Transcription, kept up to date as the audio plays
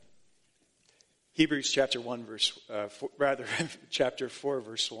Hebrews chapter 1 verse, chapter 4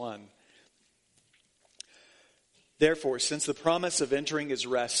 verse 1. Therefore, since the promise of entering his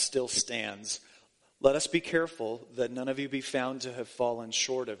rest still stands, let us be careful that none of you be found to have fallen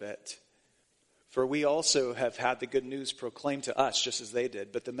short of it. For we also have had the good news proclaimed to us just as they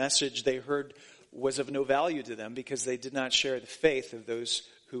did, but the message they heard was of no value to them because they did not share the faith of those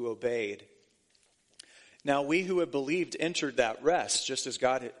who obeyed. Now we who have believed entered that rest, just as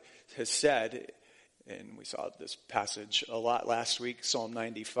God has said, and we saw this passage a lot last week, Psalm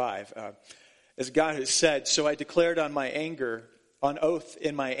 95. As God has said, so I declared on oath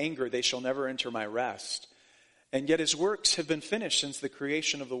in my anger, they shall never enter my rest. And yet his works have been finished since the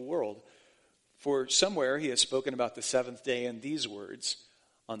creation of the world. For somewhere he has spoken about the seventh day in these words,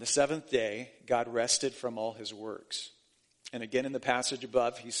 on the seventh day, God rested from all his works. And again in the passage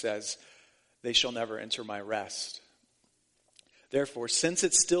above, he says, they shall never enter my rest. Therefore, since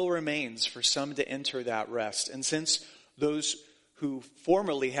it still remains for some to enter that rest, and since those who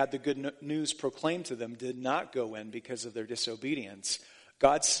formerly had the good news proclaimed to them did not go in because of their disobedience,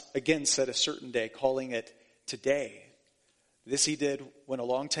 God's again set a certain day, calling it today. This he did when a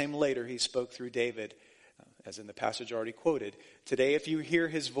long time later he spoke through David, as in the passage already quoted, today if you hear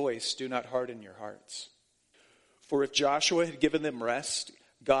his voice, do not harden your hearts. For if Joshua had given them rest,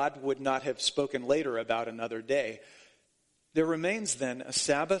 God would not have spoken later about another day. There remains then a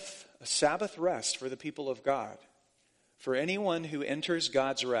Sabbath rest for the people of God. For anyone who enters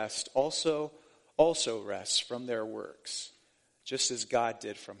God's rest also rests from their works, just as God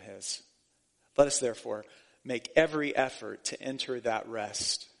did from his. Let us therefore make every effort to enter that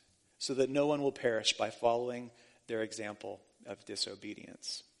rest, so that no one will perish by following their example of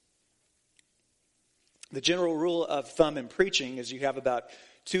disobedience. The general rule of thumb in preaching is you have about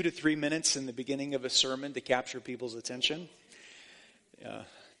 2 to 3 minutes in the beginning of a sermon to capture people's attention.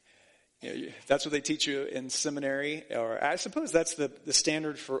 That's what they teach you in seminary, or I suppose that's the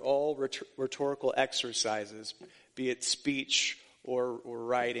standard for all rhetorical exercises, be it speech or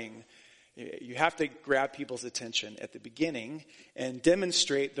writing. You have to grab people's attention at the beginning and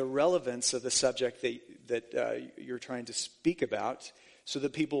demonstrate the relevance of the subject that you're trying to speak about so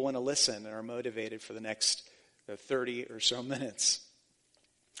that people want to listen and are motivated for the next 30 or so minutes.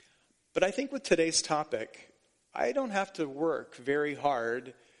 But I think with today's topic, I don't have to work very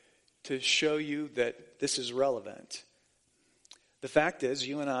hard to show you that this is relevant. The fact is,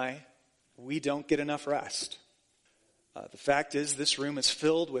 you and I, we don't get enough rest. The fact is, this room is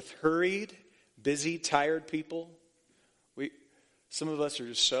filled with hurried, busy, tired people. Some of us are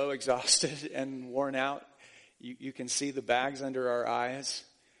just so exhausted and worn out. You can see the bags under our eyes.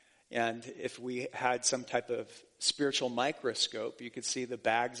 And if we had some type of spiritual microscope, you could see the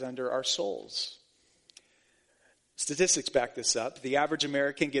bags under our souls. Statistics back this up. The average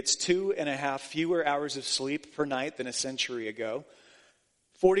American gets 2.5 fewer hours of sleep per night than a century ago.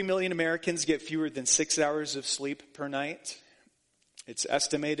 40 million Americans get fewer than 6 hours of sleep per night. It's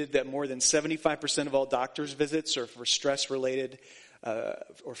estimated that more than 75% of all doctor's visits are for stress-related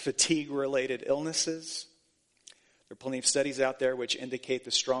or fatigue-related illnesses. There are plenty of studies out there which indicate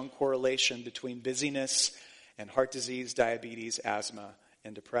the strong correlation between busyness and heart disease, diabetes, asthma,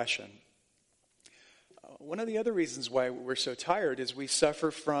 and depression. One of the other reasons why we're so tired is we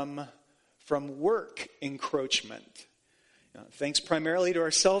suffer from work encroachment. Thanks primarily to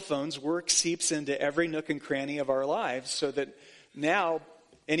our cell phones, work seeps into every nook and cranny of our lives so that now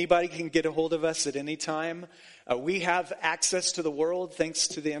anybody can get a hold of us at any time. We have access to the world thanks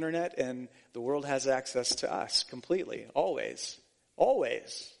to the internet, and the world has access to us completely, always.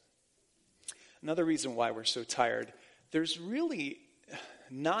 Always. Another reason why we're so tired, there's really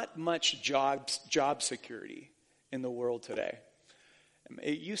not much job security in the world today.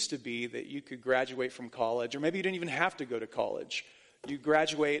 It used to be that you could graduate from college, or maybe you didn't even have to go to college. You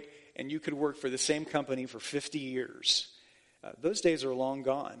graduate and you could work for the same company for 50 years. Those days are long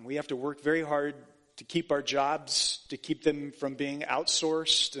gone. We have to work very hard to keep our jobs, to keep them from being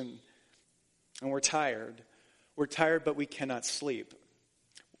outsourced, and we're tired. We're tired, but we cannot sleep.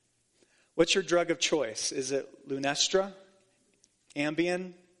 What's your drug of choice? Is it Lunesta,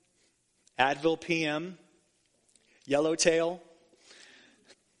 Ambien, Advil PM, Yellowtail?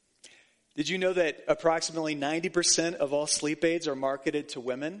 Did you know that approximately 90% of all sleep aids are marketed to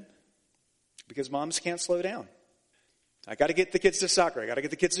women? Because moms can't slow down. I got to get the kids to soccer. I got to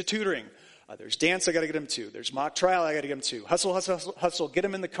get the kids to tutoring. There's dance I got to get them to. There's mock trial I got to get them to. Hustle, hustle, hustle, hustle. Get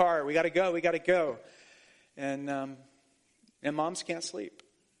them in the car. We got to go. And moms can't sleep.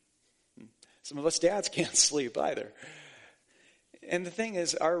 Some of us dads can't sleep either. And the thing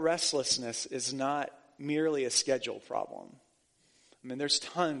is, our restlessness is not merely a schedule problem. I mean, there's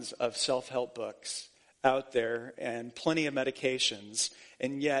tons of self-help books out there and plenty of medications,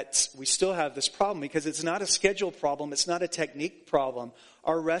 and yet we still have this problem because it's not a schedule problem, it's not a technique problem.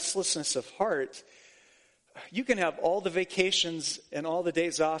 Our restlessness of heart, you can have all the vacations and all the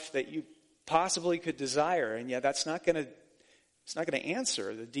days off that you possibly could desire, and yet it's not going to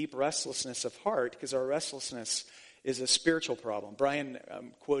answer the deep restlessness of heart, because our restlessness is a spiritual problem. Brian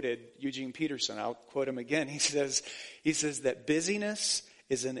quoted Eugene Peterson. I'll quote him again. He says that busyness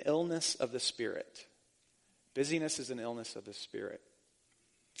is an illness of the spirit. Busyness is an illness of the spirit.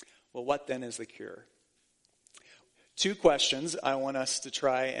 Well, what then is the cure? 2 questions I want us to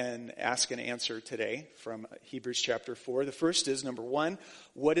try and ask and answer today from Hebrews chapter 4. The first is, number 1,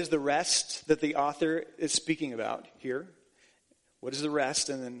 what is the rest that the author is speaking about here? What is the rest?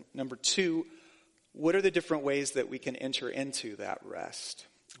 And then number 2, what are the different ways that we can enter into that rest?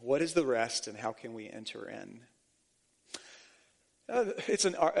 What is the rest and how can we enter in? It's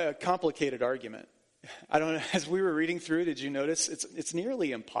a complicated argument. I don't know, as we were reading through, did you notice it's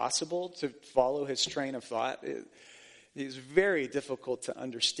nearly impossible to follow his train of thought. It's very difficult to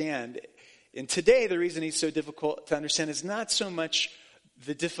understand. And today, the reason he's so difficult to understand is not so much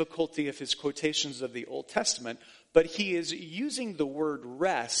the difficulty of his quotations of the Old Testament, but he is using the word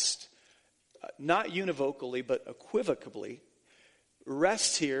rest, not univocally, but equivocally.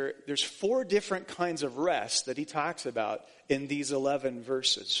 Rest here, there's 4 different kinds of rest that he talks about in these 11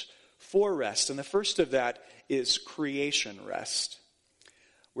 verses. 4 rest, and the first of that is creation rest.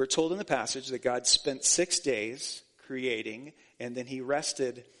 We're told in the passage that God spent 6 days creating, and then he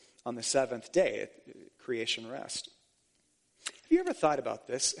rested on the 7th day, creation rest. Have you ever thought about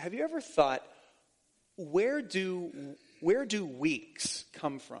this? Have you ever thought, where do weeks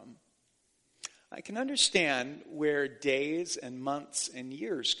come from? I can understand where days and months and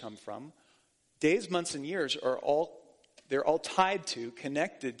years come from. Days, months, and years are all tied to,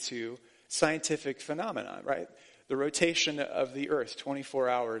 connected to scientific phenomena, right? The rotation of the earth, 24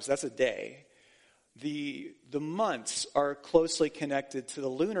 hours, that's a day. The months are closely connected to the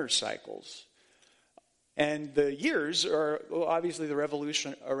lunar cycles. And the years are, well, obviously the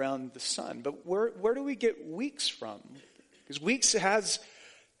revolution around the sun. But where do we get weeks from? Because weeks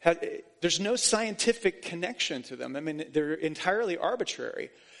there's no scientific connection to them. I mean, they're entirely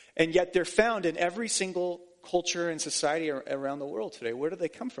arbitrary. And yet they're found in every single culture and society around the world today. Where do they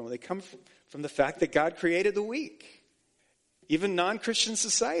come from? They come from the fact that God created the week. Even non-Christian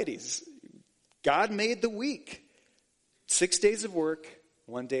societies, God made the week. 6 days of work,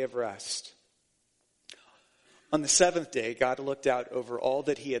 1 day of rest. On the 7th day, God looked out over all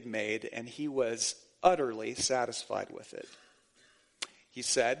that he had made, and he was utterly satisfied with it. He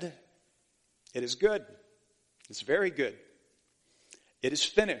said, "It is good. It's very good. It is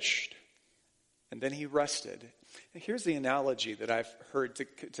finished." And then he rested. Here's the analogy that I've heard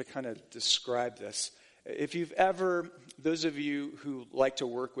to kind of describe this. If you've ever, those of you who like to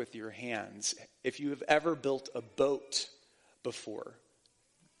work with your hands, if you have ever built a boat before,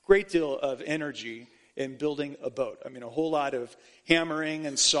 great deal of energy in building a boat. I mean, a whole lot of hammering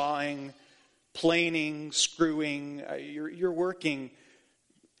and sawing, planing, screwing. You're working.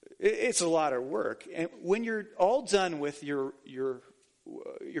 It's a lot of work. And when you're all done with your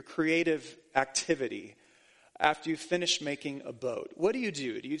creative activity, after you've finished making a boat, what do?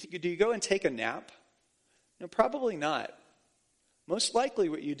 Do you go and take a nap? No, probably not. Most likely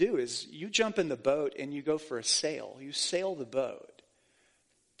what you do is you jump in the boat and you go for a sail. You sail the boat.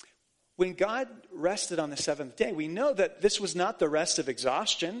 When God rested on the 7th day, we know that this was not the rest of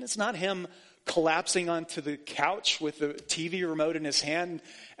exhaustion. It's not him collapsing onto the couch with the TV remote in his hand,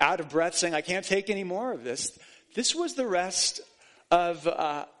 out of breath, saying, "I can't take any more of this." This was the rest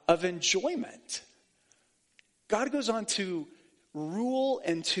of enjoyment. God goes on to rule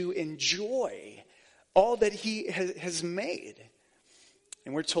and to enjoy all that he has made.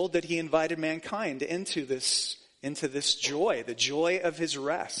 And we're told that he invited mankind into this joy, the joy of his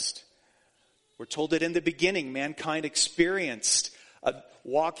rest. We're told that in the beginning, mankind experienced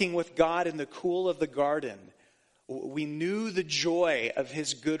walking with God in the cool of the garden. We knew the joy of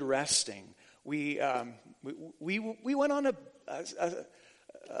his good resting. We went on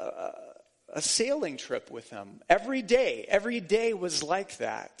a sailing trip with him every day. Every day was like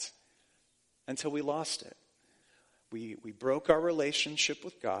that until we lost it. We broke our relationship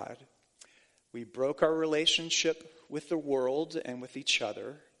with God. We broke our relationship with the world and with each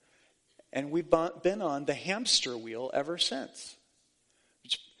other. And we've been on the hamster wheel ever since.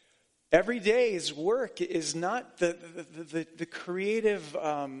 Every day's work is not the creative,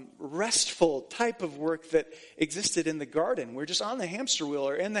 restful type of work that existed in the garden. We're just on the hamster wheel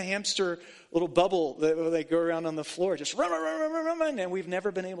or in the hamster little bubble that they go around on the floor, just run, and we've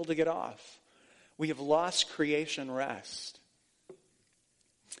never been able to get off. We have lost creation rest.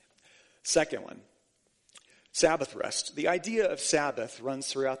 Second one, Sabbath rest. The idea of Sabbath runs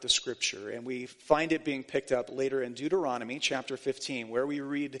throughout the scripture, and we find it being picked up later in Deuteronomy chapter 15, where we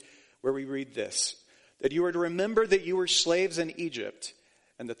read this, that you are to remember that you were slaves in Egypt,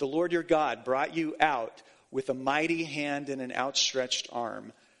 and that the Lord your God brought you out with a mighty hand and an outstretched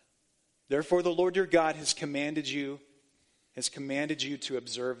arm. Therefore the Lord your God has commanded you to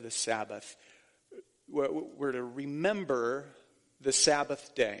observe the Sabbath. We're to remember the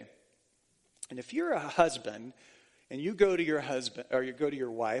Sabbath day. And if you're a husband and you go to your husband or you go to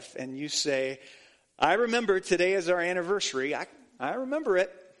your wife and you say, I remember today is our anniversary. I remember it,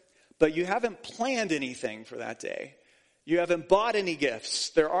 but you haven't planned anything for that day. You haven't bought any gifts.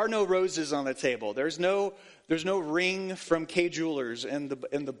 There are no roses on the table. There's no ring from Kay Jewelers in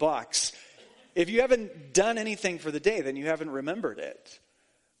the box. If you haven't done anything for the day, then you haven't remembered it.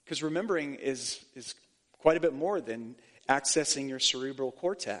 Because remembering is quite a bit more than accessing your cerebral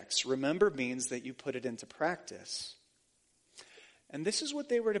cortex. Remember means that you put it into practice. And this is what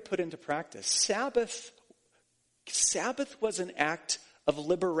they were to put into practice. Sabbath was an act of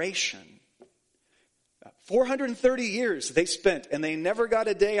liberation. 430 years they spent, and they never got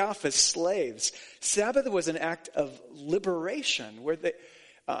a day off as slaves. Sabbath was an act of liberation,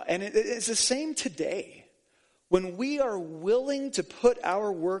 and it is the same today. When we are willing to put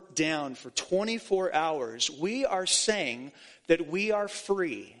our work down for 24 hours, we are saying that we are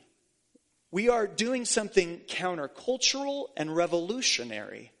free. We are doing something countercultural and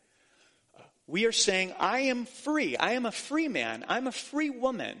revolutionary. We are saying, I am free. I am a free man. I'm a free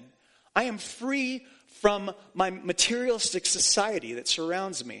woman. I am free from my materialistic society that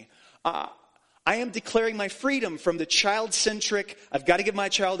surrounds me. I am declaring my freedom from the child-centric, I've got to give my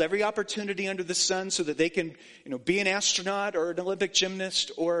child every opportunity under the sun so that they can, be an astronaut or an Olympic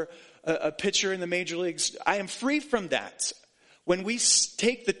gymnast or a pitcher in the major leagues. I am free from that. When we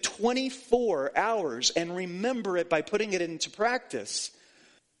take the 24 hours and remember it by putting it into practice,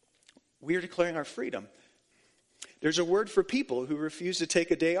 we are declaring our freedom. There's a word for people who refuse to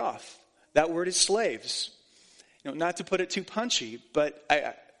take a day off. That word is slaves. Not to put it too punchy, but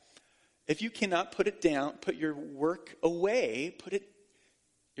if you cannot put it down, put your work away,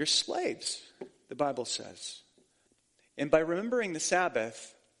 you're slaves, the Bible says. And by remembering the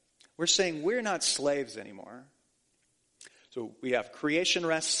Sabbath, we're saying we're not slaves anymore. So we have creation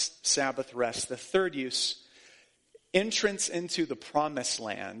rest, Sabbath rest. The third use, entrance into the promised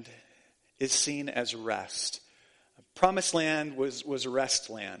land, is seen as rest. Promised land was a rest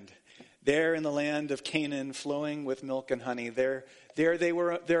land. There in the land of Canaan, flowing with milk and honey, there they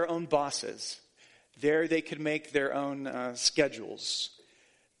were their own bosses. There they could make their own schedules.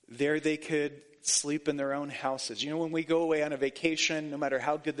 There they could sleep in their own houses. When we go away on a vacation, no matter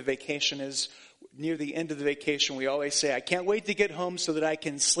how good the vacation is, near the end of the vacation, we always say, I can't wait to get home so that I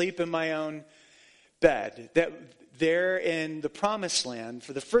can sleep in my own bed. That there in the promised land,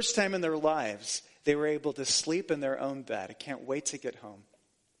 for the first time in their lives, they were able to sleep in their own bed. I can't wait to get home.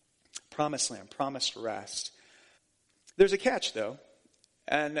 Promised land, promised rest. There's a catch, though.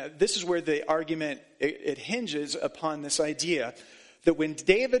 And this is where the argument, it hinges upon this idea that when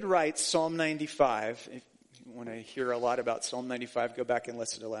David writes Psalm 95, if you want to hear a lot about Psalm 95, go back and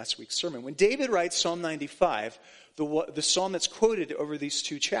listen to last week's sermon. When David writes Psalm 95, the psalm that's quoted over these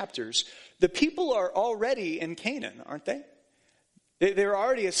two chapters, the people are already in Canaan, aren't they? They're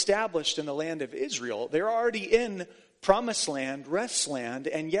already established in the land of Israel. They're already in promised land, rest land,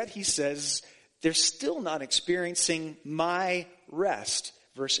 and yet he says they're still not experiencing my rest.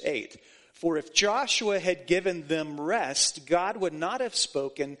 Verse 8, for if Joshua had given them rest, God would not have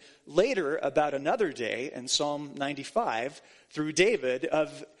spoken later about another day in Psalm 95 through David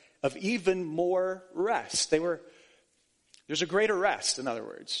of even more rest. There's a greater rest, in other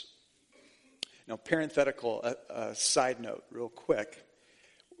words. Now, parenthetical side note real quick.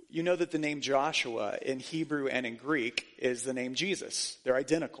 You know that the name Joshua in Hebrew and in Greek is the name Jesus. They're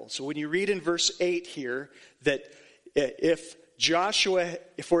identical. So when you read in verse 8 here that if Joshua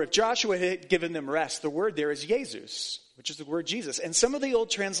had given them rest, the word there is Jesus, which is the word Jesus. And some of the old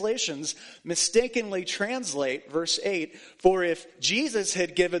translations mistakenly translate verse 8, for if Jesus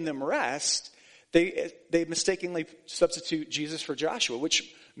had given them rest, they mistakenly substitute Jesus for Joshua,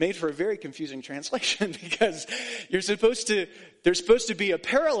 which made for a very confusing translation because there's supposed to be a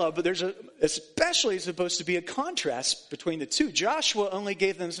parallel, but there's especially supposed to be a contrast between the two. Joshua only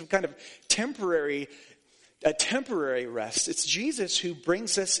gave them some kind of temporary rest. It's Jesus who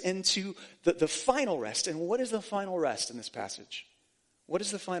brings us into the final rest. And what is the final rest in this passage? What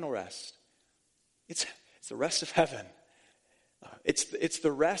is the final rest? It's the rest of heaven. It's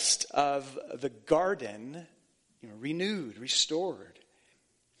the rest of the garden, renewed, restored.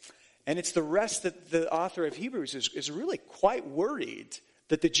 And it's the rest that the author of Hebrews is really quite worried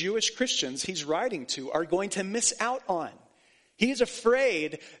that the Jewish Christians he's writing to are going to miss out on. He's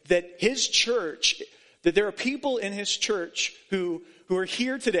afraid that his church, that there are people in his church who are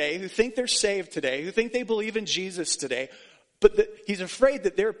here today, who think they're saved today, who think they believe in Jesus today, but he's afraid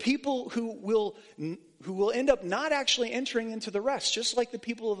that there are people who will end up not actually entering into the rest, just like the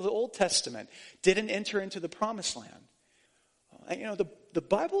people of the Old Testament didn't enter into the promised land. The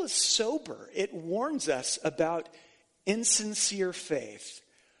Bible is sober. It warns us about insincere faith,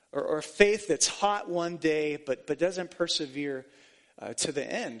 or faith that's hot one day but doesn't persevere to the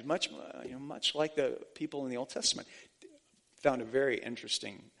end. Much like the people in the Old Testament. Found a very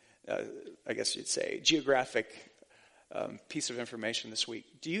interesting, I guess you'd say, geographic piece of information this week.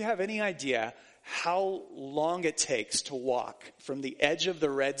 Do you have any idea how long it takes to walk from the edge of the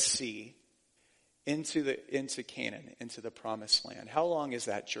Red Sea into Canaan, into the promised land? How long is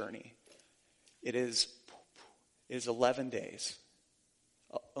that journey? It is 11 days.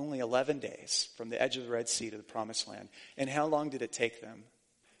 Only 11 days from the edge of the Red Sea to the promised land. And how long did it take them?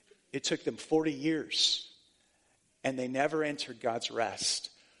 It took them 40 years. And they never entered God's rest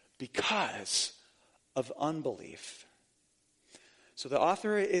because of unbelief. So the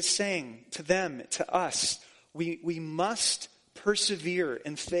author is saying to them, to us, we must persevere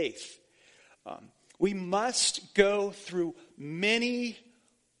in faith. We must go through many,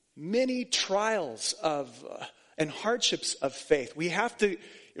 many trials and hardships of faith. We have to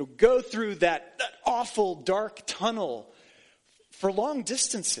go through that awful dark tunnel for long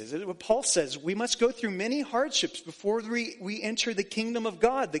distances. What Paul says, we must go through many hardships before we enter the kingdom of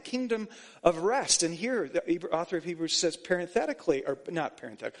God, the kingdom of rest. And here, the author of Hebrews says paradoxically,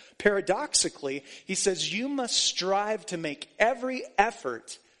 he says, you must strive to make every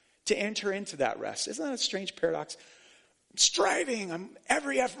effort to enter into that rest. Isn't that a strange paradox? I'm striving,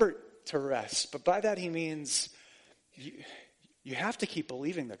 every effort to rest. But by that he means you have to keep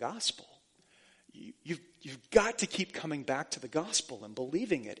believing the gospel. You've got to keep coming back to the gospel and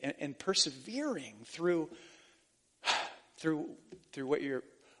believing it and persevering through what you're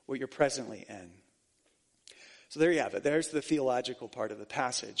presently in. So there you have it. There's the theological part of the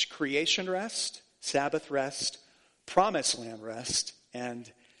passage. Creation rest, Sabbath rest, promised land rest,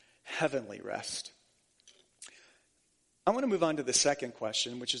 and heavenly rest. I want to move on to the second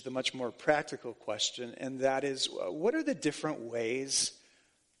question, which is the much more practical question, and that is, what are the different ways?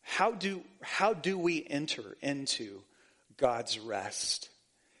 How do we enter into God's rest?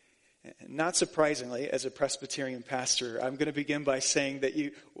 Not surprisingly, as a Presbyterian pastor, I'm going to begin by saying that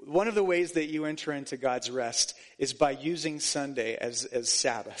one of the ways that you enter into God's rest is by using Sunday as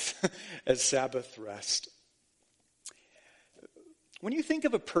Sabbath, as Sabbath rest. When you think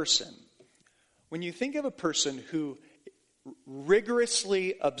of a person who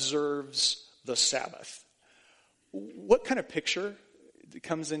rigorously observes the Sabbath, what kind of picture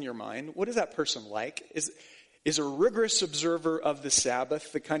comes in your mind? What is that person like? Is a rigorous observer of the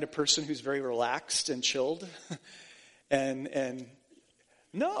Sabbath the kind of person who's very relaxed and chilled? and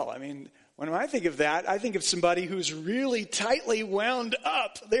no, I mean, when I think of that, I think of somebody who's really tightly wound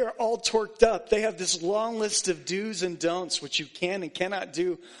up. They are all torqued up. They have this long list of do's and don'ts, which you can and cannot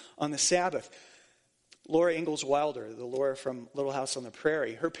do on the Sabbath. Laura Ingalls Wilder, the Laura from Little House on the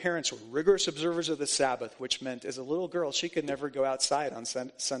Prairie, her parents were rigorous observers of the Sabbath, which meant as a little girl, she could never go outside on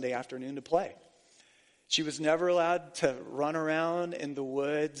Sunday afternoon to play. She was never allowed to run around in the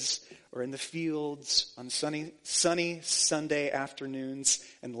woods or in the fields on sunny Sunday afternoons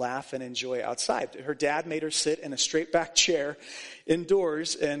and laugh and enjoy outside. Her dad made her sit in a straight back chair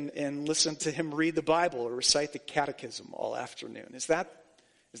indoors and listen to him read the Bible or recite the catechism all afternoon. Is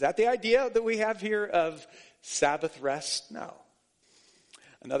that the idea that we have here of Sabbath rest? No.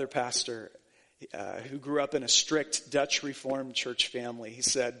 Another pastor who grew up in a strict Dutch Reformed church family, he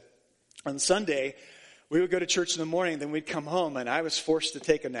said, on Sunday, we would go to church in the morning, then we'd come home, and I was forced to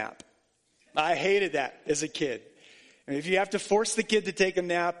take a nap. I hated that as a kid. And if you have to force the kid to take a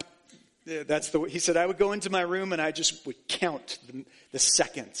nap, he said, I would go into my room and I just would count the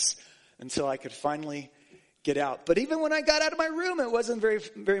seconds until I could finally get out. But even when I got out of my room, it wasn't very,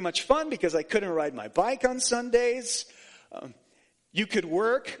 very much fun because I couldn't ride my bike on Sundays. You could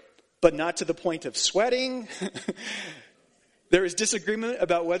work, but not to the point of sweating. There is disagreement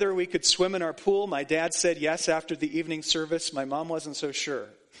about whether we could swim in our pool. My dad said yes after the evening service. My mom wasn't so sure.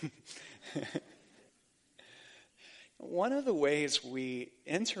 One of the ways we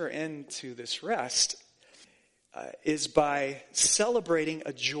enter into this rest is by celebrating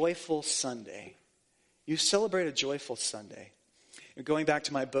a joyful Sunday. You celebrate a joyful Sunday. And going back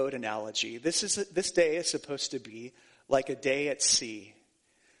to my boat analogy, this day is supposed to be like a day at sea.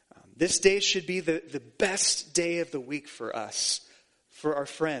 This day should be the best day of the week for us, for our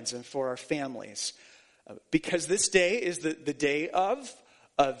friends, and for our families. Because this day is the day of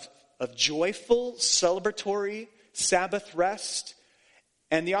joyful, celebratory Sabbath rest.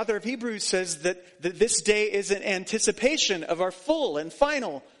 And the author of Hebrews says that this day is an anticipation of our full and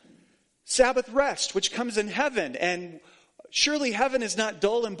final Sabbath rest, which comes in heaven. And surely heaven is not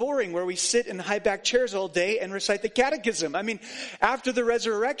dull and boring where we sit in high back chairs all day and recite the catechism. I mean, after the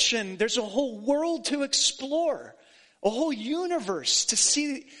resurrection, there's a whole world to explore, a whole universe to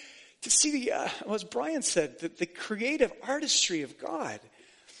see as Brian said, the creative artistry of God.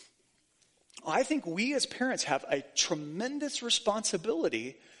 I think we as parents have a tremendous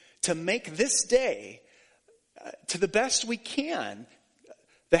responsibility to make this day, to the best we can,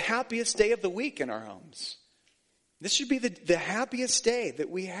 the happiest day of the week in our homes. This should be the happiest day that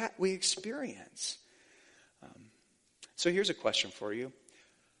we experience. So here's a question for you.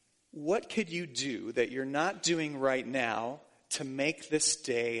 What could you do that you're not doing right now to make this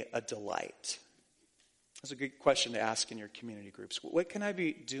day a delight? That's a good question to ask in your community groups. What can I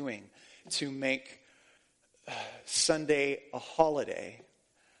be doing to make Sunday a holiday?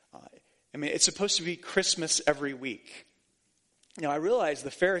 It's supposed to be Christmas every week. Now, I realize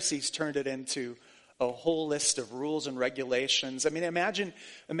the Pharisees turned it into a whole list of rules and regulations. Imagine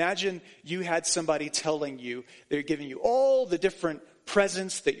you had somebody telling you, they're giving you all the different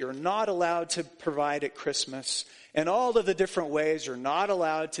presents that you're not allowed to provide at Christmas, and all of the different ways you're not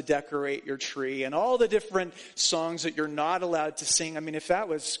allowed to decorate your tree, and all the different songs that you're not allowed to sing. If that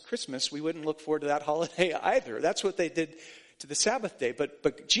was Christmas, we wouldn't look forward to that holiday either. That's what they did to the Sabbath day.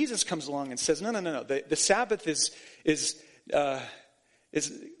 But Jesus comes along and says, no. The Sabbath is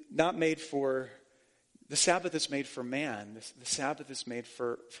not made for. The Sabbath is made for man. The Sabbath is made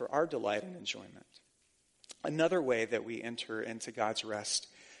for our delight and enjoyment. Another way that we enter into God's rest,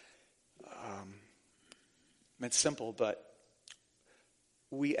 it's simple, but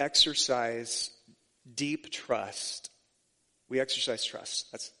we exercise deep trust. We exercise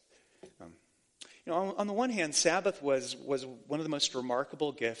trust. That's, on the one hand, Sabbath was one of the most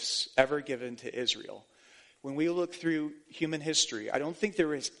remarkable gifts ever given to Israel. When we look through human history, I don't think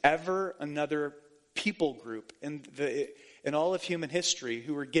there is ever another people group in all of human history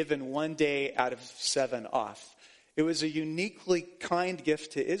who were given one day out of 7 off. It was a uniquely kind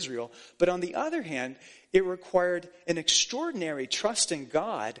gift to Israel. But on the other hand, it required an extraordinary trust in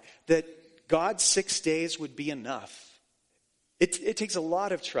God that God's 6 days would be enough. It takes a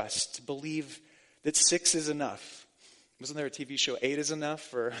lot of trust to believe that 6 is enough. Wasn't there a TV show, 8 is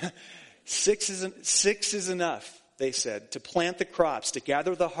enough? Or 6 is enough, they said, to plant the crops, to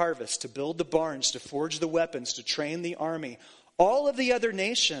gather the harvest, to build the barns, to forge the weapons, to train the army. All of the other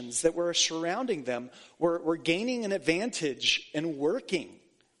nations that were surrounding them were gaining an advantage and working.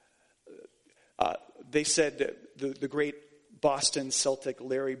 They said the great Boston Celtic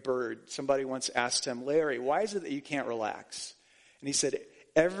Larry Bird, somebody once asked him, Larry, why is it that you can't relax? And he said,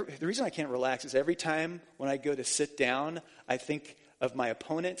 the reason I can't relax is every time when I go to sit down, I think of my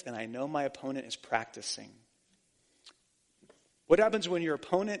opponent and I know my opponent is practicing. What happens when your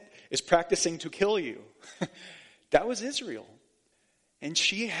opponent is practicing to kill you? That was Israel. And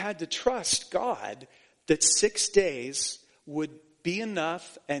she had to trust God that 6 days would be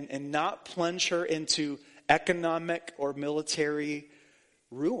enough and not plunge her into economic or military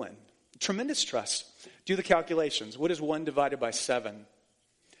ruin. Tremendous trust. Do the calculations. What is 1 divided by 7?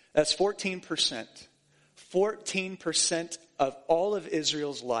 That's 14%. 14% of all of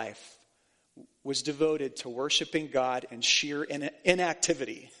Israel's life was devoted to worshiping God in sheer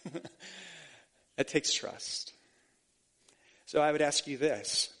inactivity. That takes trust. So I would ask you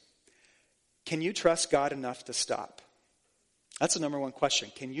this. Can you trust God enough to stop? That's the number one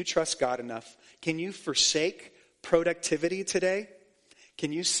question. Can you trust God enough? Can you forsake productivity today?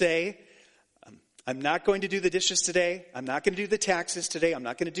 Can you say, I'm not going to do the dishes today. I'm not going to do the taxes today. I'm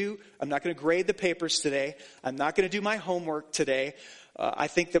not going to grade the papers today. I'm not going to do my homework today. I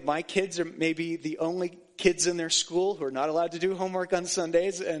think that my kids are maybe the only kids in their school who are not allowed to do homework on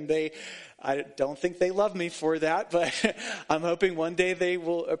Sundays, and I don't think they love me for that, but I'm hoping one day they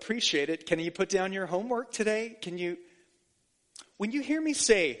will appreciate it. Can you put down your homework today? When you hear me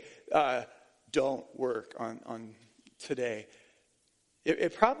say, don't work on today,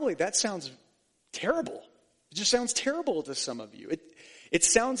 it probably, that sounds terrible. It just sounds terrible to some of you. It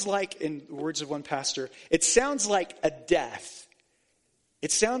sounds like, in the words of one pastor, it sounds like a death.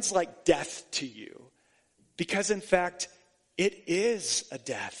 It sounds like death to you. Because in fact, it is a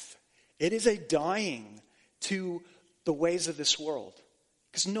death. It is a dying to the ways of this world.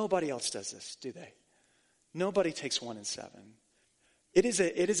 Because nobody else does this, do they? Nobody takes 1 and 7. It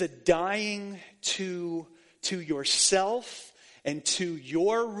is a dying to yourself and to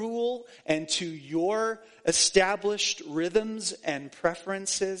your rule and to your established rhythms and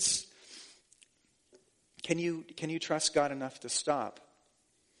preferences. Can you trust God enough to stop?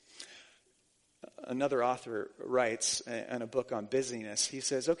 Another author writes in a book on busyness. He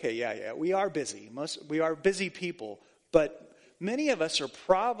says, okay, yeah, we are busy. We are busy people, but many of us are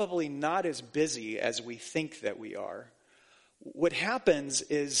probably not as busy as we think that we are. What happens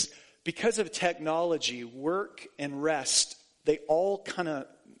is, because of technology, work and rest, they all kind of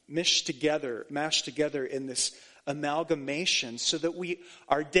mash together in this amalgamation, so that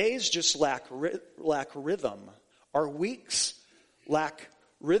our days just lack rhythm. Our weeks lack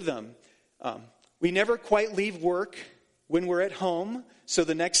rhythm. We never quite leave work when we're at home, so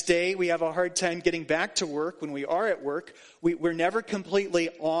the next day we have a hard time getting back to work when we are at work. We're never completely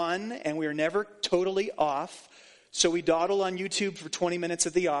on, and we're never totally off. So we dawdle on YouTube for 20 minutes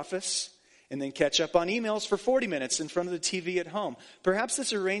at the office, and then catch up on emails for 40 minutes in front of the TV at home. Perhaps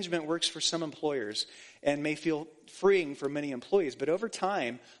this arrangement works for some employers and may feel freeing for many employees, but over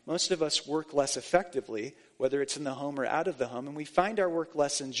time, most of us work less effectively, whether it's in the home or out of the home, and we find our work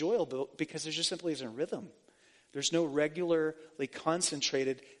less enjoyable because there just simply isn't rhythm. There's no regularly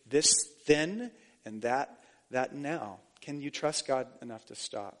concentrated this then and that now. Can you trust God enough to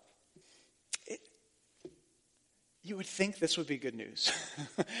stop? You would think this would be good news.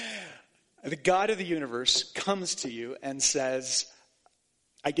 The God of the universe comes to you and says,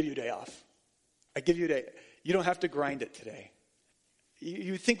 I give you a day off. I give you a day. You don't have to grind it today.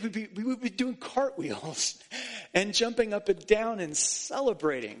 You would think we would be doing cartwheels and jumping up and down and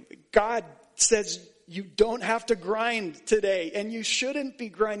celebrating. God says you don't have to grind today, and you shouldn't be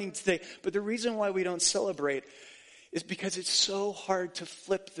grinding today. But the reason why we don't celebrate is because it's so hard to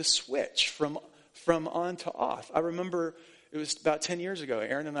flip the switch from on to off. I remember it was about 10 years ago.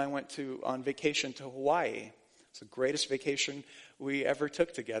 Aaron and I went on vacation to Hawaii. It's the greatest vacation we ever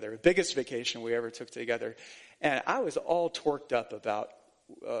took together, the biggest vacation we ever took together. And I was all torqued up about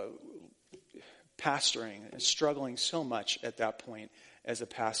pastoring and struggling so much at that point as a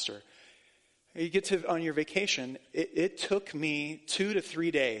pastor. You get on your vacation, it took me 2 to 3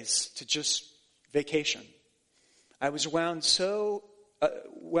 days to just vacation. I was wound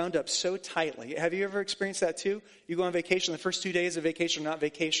up so tightly. Have you ever experienced that too? You go on vacation, the first 2 days of vacation are not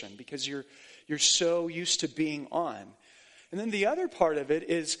vacation because you're so used to being on. And then the other part of it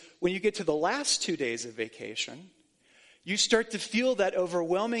is when you get to the last 2 days of vacation, you start to feel that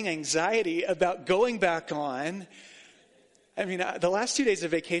overwhelming anxiety about going back on. I mean, the last 2 days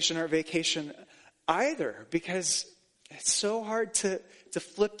of vacation aren't vacation either, because it's so hard to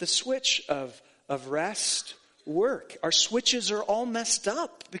flip the switch of rest, work. Our switches are all messed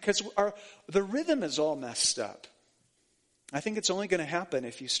up because the rhythm is all messed up. I think it's only going to happen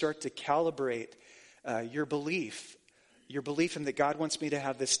if you start to calibrate your belief in that God wants me to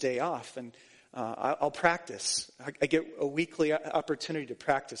have this day off. And I'll practice. I get a weekly opportunity to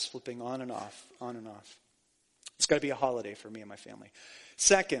practice flipping on and off, on and off. It's got to be a holiday for me and my family.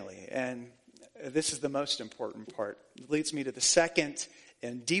 Secondly, and this is the most important part, it leads me to the second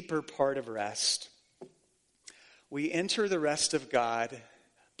and deeper part of rest. We enter the rest of God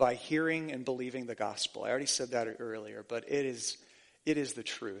by hearing and believing the gospel. I already said that earlier, but it is the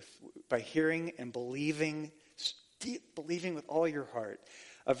truth. By hearing and believing with all your heart.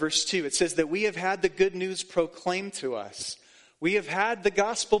 Verse 2, it says that we have had the good news proclaimed to us. We have had the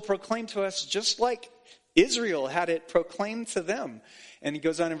gospel proclaimed to us just like Israel had it proclaimed to them. And he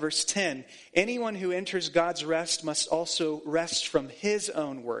goes on in verse 10, anyone who enters God's rest must also rest from his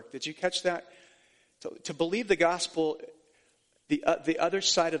own work. Did you catch that? To believe the gospel, the other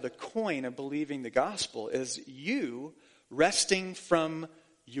side of the coin of believing the gospel is you resting from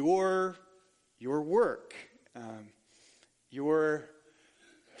your work.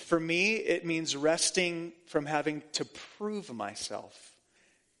 For me, it means resting from having to prove myself.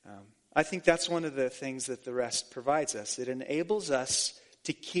 I think that's one of the things that the rest provides us. It enables us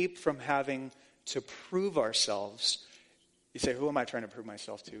to keep from having to prove ourselves. You say, who am I trying to prove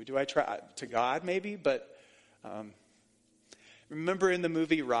myself to? Do I try to God maybe? But remember in the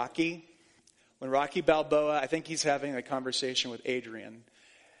movie Rocky, when Rocky Balboa, I think he's having a conversation with Adrian.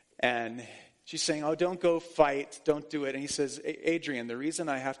 And she's saying, oh, don't go fight, don't do it. And he says, Adrian, the reason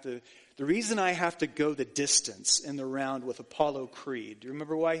I have to go the distance in the round with Apollo Creed. Do you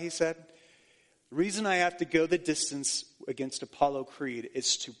remember why he said? The reason I have to go the distance against Apollo Creed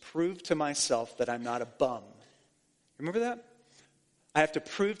is to prove to myself that I'm not a bum. Remember that? I have to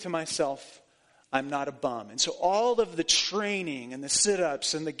prove to myself I'm not a bum. And so all of the training and the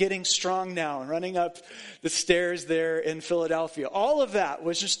sit-ups and the getting strong now and running up the stairs there in Philadelphia, all of that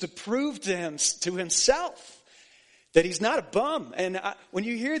was just to prove to himself that he's not a bum. And when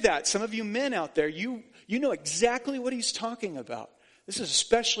you hear that, some of you men out there, you know exactly what he's talking about. This is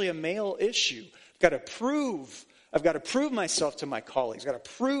especially a male issue. I've got to prove myself to my colleagues. I've got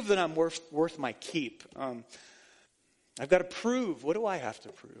to prove that I'm worth my keep. I've got to prove. What do I have to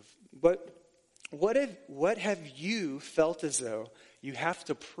prove? What have you felt as though you have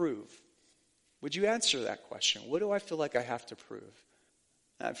to prove? Would you answer that question? What do I feel like I have to prove?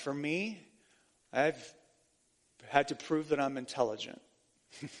 For me, I've had to prove that I'm intelligent.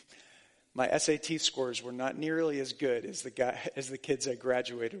 My SAT scores were not nearly as good as the kids I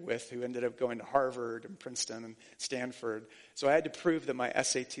graduated with who ended up going to Harvard and Princeton and Stanford. So I had to prove that my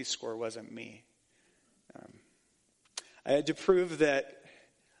SAT score wasn't me. I had to prove that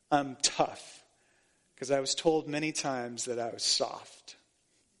I'm tough because I was told many times that I was soft.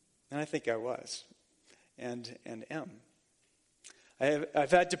 And I think I was and am.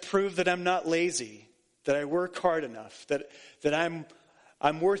 I've had to prove that I'm not lazy, that I work hard enough, that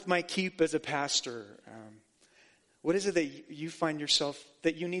I'm worth my keep as a pastor. What is it that you find yourself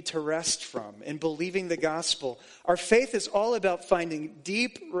that you need to rest from in believing the gospel? Our faith is all about finding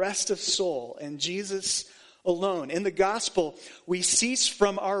deep rest of soul in Jesus alone. In the gospel, we cease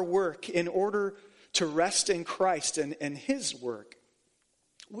from our work in order to rest in Christ and his work.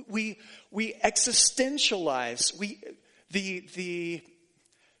 We existentialize the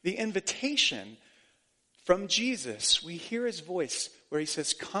invitation from Jesus. We hear his voice where he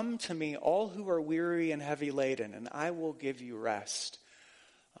says, come to me, all who are weary and heavy laden, and I will give you rest.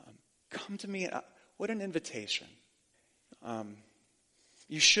 Come to me. What an invitation.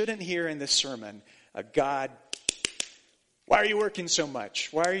 You shouldn't hear in this sermon, God, why are you working so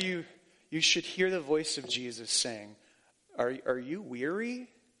much? You should hear the voice of Jesus saying, are you weary?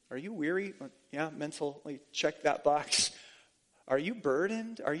 Are you weary? Yeah, mentally check that box. Are you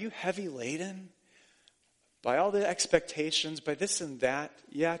burdened? Are you heavy laden? By all the expectations, by this and that,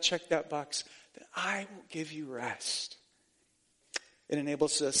 yeah, check that box. That I will give you rest. It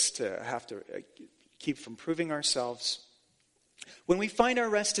enables us to have to keep from proving ourselves. When we find our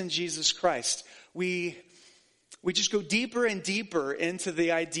rest in Jesus Christ, we just go deeper and deeper into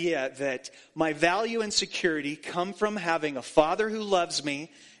the idea that my value and security come from having a Father who loves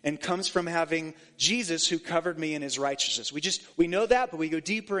me and comes from having Jesus who covered me in his righteousness. We know that, but we go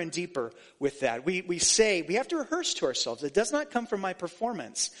deeper and deeper with that. We say, we have to rehearse to ourselves. It does not come from my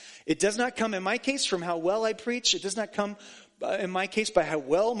performance. It does not come, in my case, from how well I preach. It does not come, in my case, by how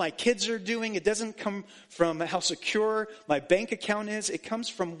well my kids are doing. It doesn't come from how secure my bank account is. It comes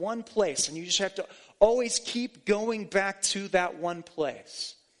from one place, and you just have to always keep going back to that one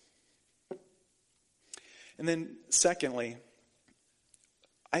place. And then secondly,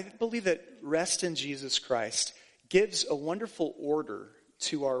 I believe that rest in Jesus Christ gives a wonderful order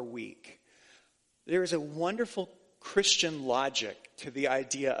to our week. There is a wonderful Christian logic to the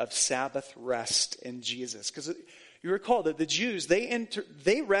idea of Sabbath rest in Jesus. Because you recall that the Jews,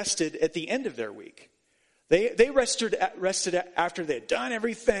 they rested at the end of their week. They rested after they had done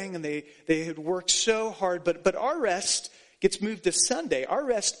everything and they had worked so hard. But our rest gets moved to Sunday. Our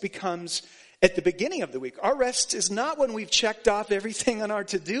rest becomes at the beginning of the week. Our rest is not when we've checked off everything on our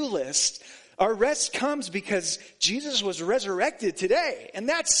to-do list. Our rest comes because Jesus was resurrected today. And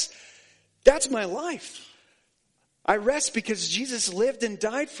that's my life. I rest because Jesus lived and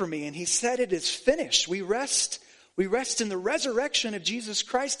died for me and he said it is finished. We rest in the resurrection of Jesus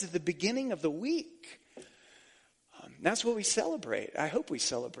Christ at the beginning of the week. That's what we celebrate. I hope we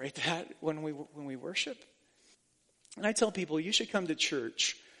celebrate that when we worship. And I tell people, you should come to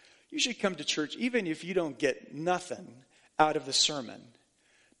church. You should come to church even if you don't get nothing out of the sermon.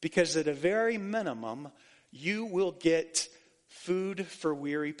 Because at a very minimum, you will get food for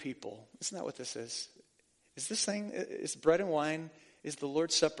weary people. Isn't that what this is? Is bread and wine, is the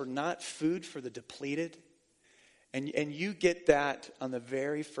Lord's Supper not food for the depleted? And you get that on the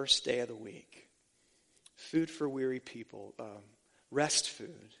very first day of the week. Food for weary people. Rest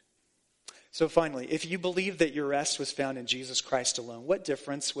food. So finally, if you believe that your rest was found in Jesus Christ alone, what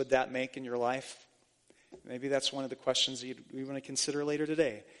difference would that make in your life? Maybe that's one of the questions that we want to consider later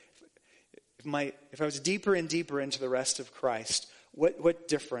today. if I was deeper and deeper into the rest of Christ, what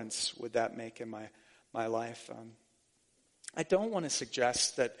difference would that make in my life? I don't want to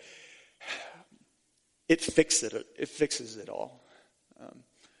suggest that it fixes it all. I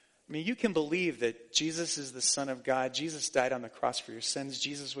mean, you can believe that Jesus is the Son of God. Jesus died on the cross for your sins.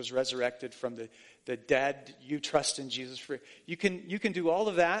 Jesus was resurrected from the dead. You trust in Jesus. You can do all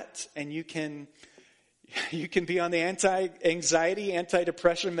of that, and you can be on the anti-anxiety,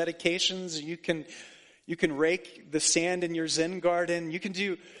 anti-depression medications. You can rake the sand in your Zen garden.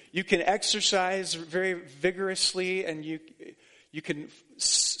 You can exercise very vigorously, and you can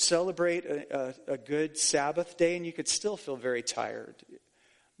celebrate a good Sabbath day, and you could still feel very tired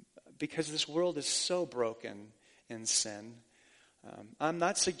because this world is so broken in sin. I'm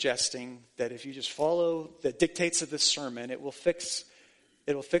not suggesting that if you just follow the dictates of this sermon, it'll fix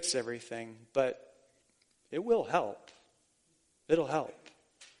everything, but it will help. It'll help.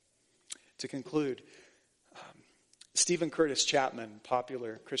 To conclude, Stephen Curtis Chapman,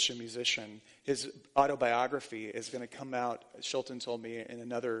 popular Christian musician, his autobiography is going to come out, Shilton told me, in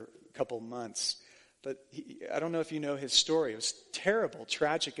another couple months. But I don't know if you know his story. It was a terrible,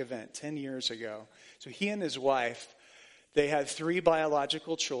 tragic event 10 years ago. So he and his wife, they had 3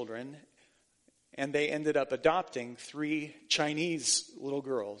 biological children, and they ended up adopting 3 Chinese little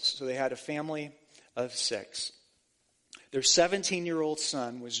girls. So they had a family of 6. Their 17-year-old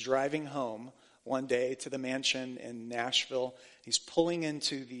son was driving home one day to the mansion in Nashville. He's pulling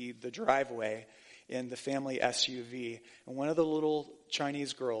into the driveway in the family SUV. And one of the little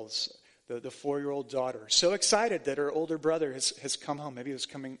Chinese girls, the 4-year-old daughter, so excited that her older brother has come home. Maybe he was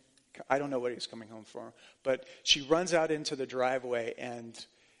coming, I don't know what he was coming home for. But she runs out into the driveway and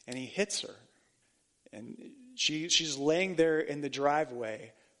he hits her. And she's laying there in the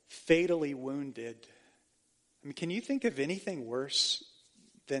driveway, fatally wounded. I mean, can you think of anything worse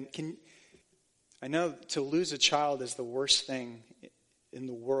than... I know to lose a child is the worst thing in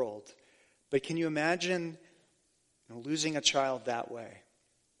the world, but can you imagine losing a child that way?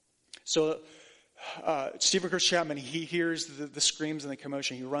 So Stephen Curtis Chapman, he hears the screams and the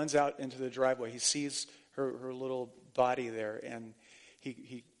commotion. He runs out into the driveway. He sees her little body there, and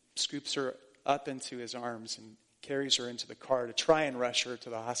he scoops her up into his arms and carries her into the car to try and rush her to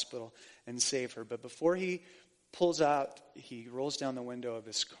the hospital and save her. But before he pulls out, he rolls down the window of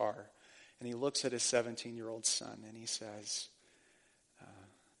his car, and he looks at his 17-year-old son, and he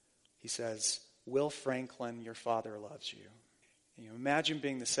says, "Will Franklin, your father loves you." And you imagine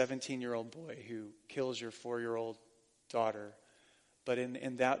being the 17-year-old boy who kills your 4-year-old daughter. But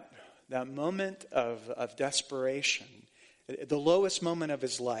in that moment of desperation, the lowest moment of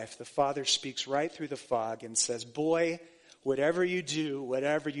his life, the father speaks right through the fog and says, "Boy, whatever you do,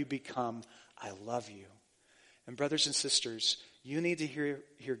 whatever you become, I love you." And brothers and sisters, you need to hear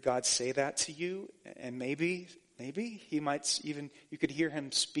God say that to you, and maybe he might even, you could hear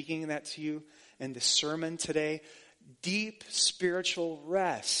him speaking that to you in the sermon today. Deep spiritual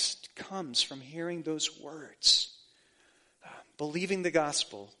rest comes from hearing those words. Believing the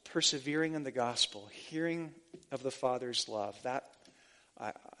gospel, persevering in the gospel, hearing of the Father's love, that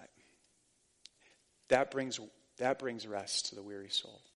brings rest to the weary soul.